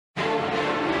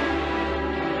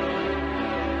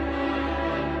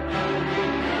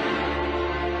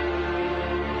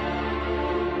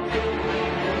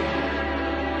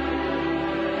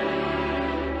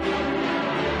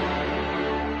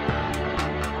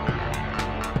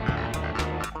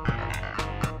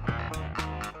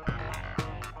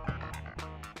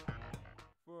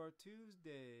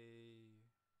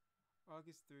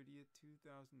August 30th,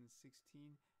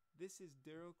 2016. This is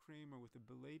Daryl Kramer with a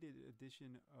belated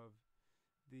edition of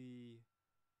the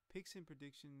picks and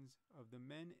predictions of the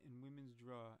men and women's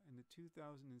draw in the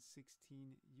 2016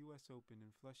 U.S. Open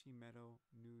in Flushing Meadow,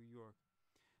 New York.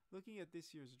 Looking at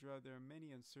this year's draw, there are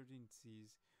many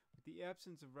uncertainties. With the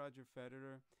absence of Roger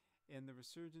Federer and the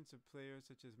resurgence of players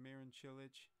such as Marin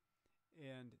Cilic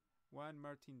and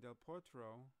Juan-Martin del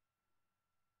Potro,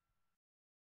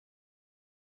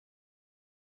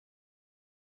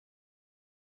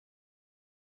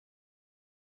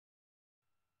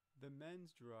 the men's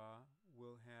draw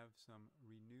will have some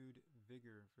renewed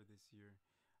vigor for this year.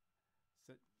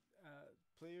 So,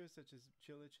 players such as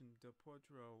Cilic and Del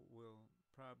Potro will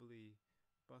probably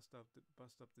bust up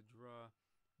the draw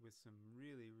with some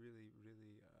really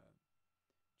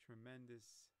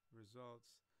tremendous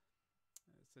results.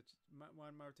 Such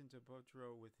Juan-Martin Del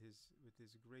Potro with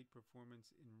his great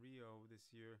performance in Rio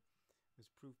this year was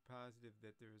proof positive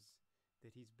that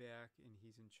he's back and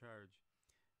he's in charge.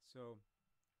 So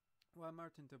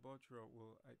Juan-Martin Del Potro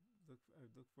I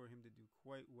look for him to do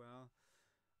quite well.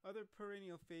 Other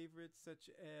perennial favorites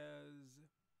such as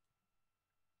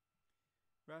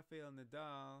Rafael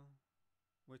Nadal,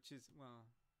 which is, well,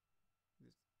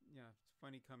 it's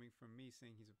funny coming from me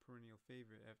saying he's a perennial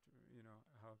favorite after,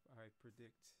 how I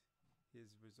predict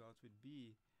his results would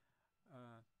be.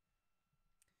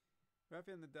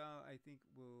 Rafael Nadal, I think,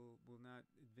 will not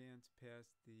advance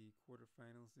past the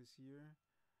quarterfinals this year,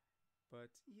 but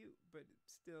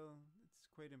still, it's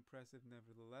quite impressive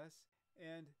nevertheless.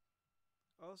 And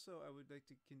also, I would like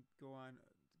to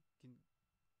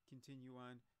continue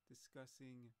on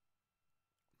discussing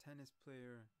tennis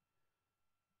player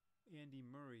Andy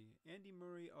Murray. Andy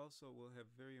Murray also will have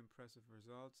very impressive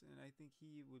results, and I think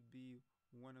he would be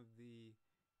one of the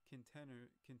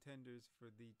contenders for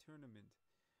the tournament.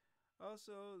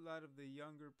 Also, a lot of the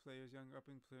younger players, young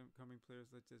up-and-coming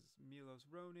players such as Milos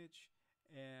Raonic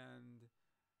and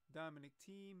Dominic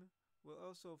Thiem will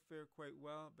also fare quite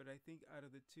well, but I think out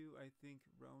of the two, I think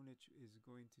Raonic is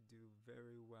going to do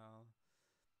very well,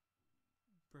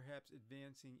 perhaps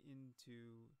advancing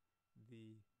into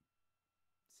the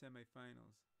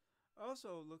semifinals.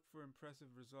 Also look for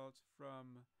impressive results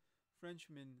from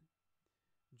Frenchman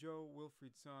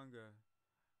Jo-Wilfried Tsonga,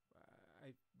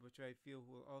 which I feel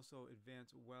will also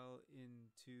advance well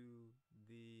into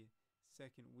the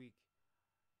second week.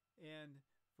 And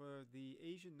for the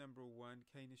Asian number one,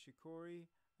 Kei Nishikori,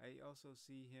 I also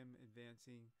see him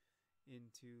advancing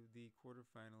into the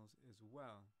quarterfinals as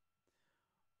well.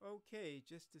 Okay,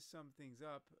 just to sum things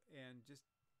up and just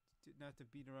not to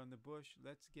beat around the bush,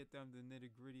 let's get down to the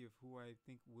nitty-gritty of who I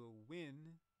think will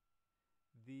win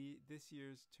this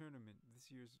year's tournament,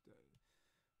 this year's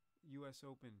U.S.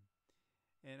 Open.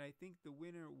 And I think the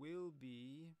winner will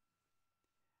be,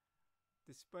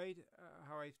 despite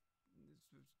how I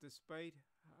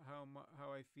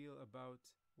feel about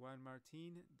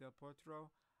Juan-Martin Del Potro,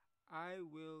 I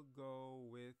will go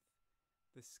with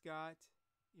the Scot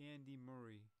Andy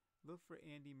Murray. Look for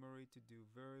Andy Murray to do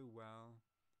very well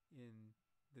in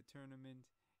the tournament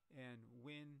and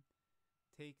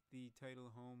take the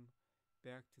title home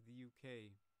back to the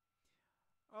UK.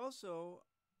 Also,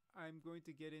 I'm going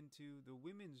to get into the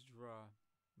women's draw.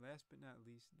 Last but not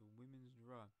least, the women's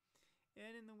draw.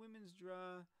 And in the women's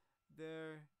draw,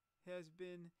 there's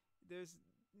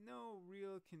no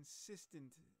real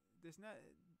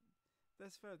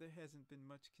thus far there hasn't been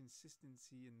much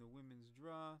consistency in the women's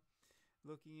draw.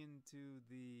 Looking into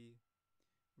the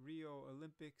Rio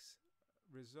Olympics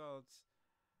results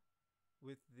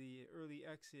with the early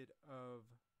exit of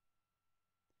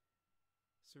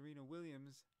Serena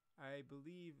Williams, I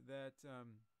believe that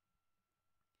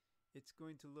it's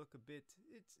going to look it's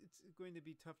going to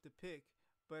be tough to pick,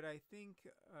 but I think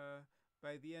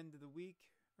by the end of the week,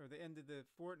 or the end of the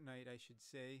fortnight, I should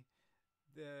say,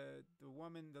 the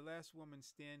last woman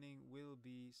standing will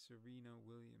be Serena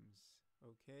Williams.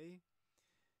 Okay?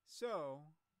 So,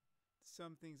 to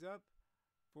sum things up,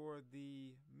 for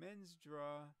the men's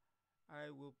draw, I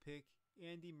will pick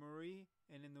Andy Murray,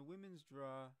 and in the women's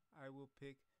draw, I will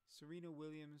pick Serena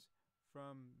Williams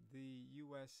from the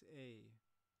USA.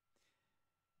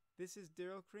 This is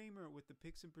Daryl Kramer with the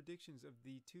picks and predictions of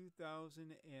the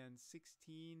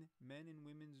 2016 men and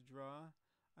women's draw.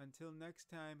 Until next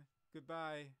time,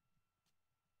 goodbye.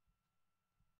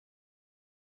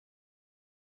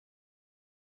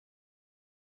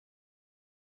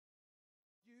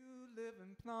 You live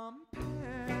in Phnom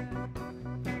Penh.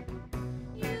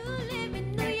 You live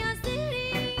in New York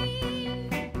City.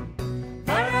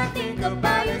 But I think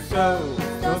about you so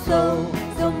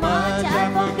much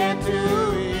I forget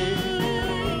to eat.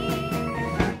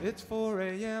 It's 4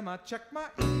 a.m. I check my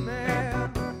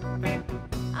email.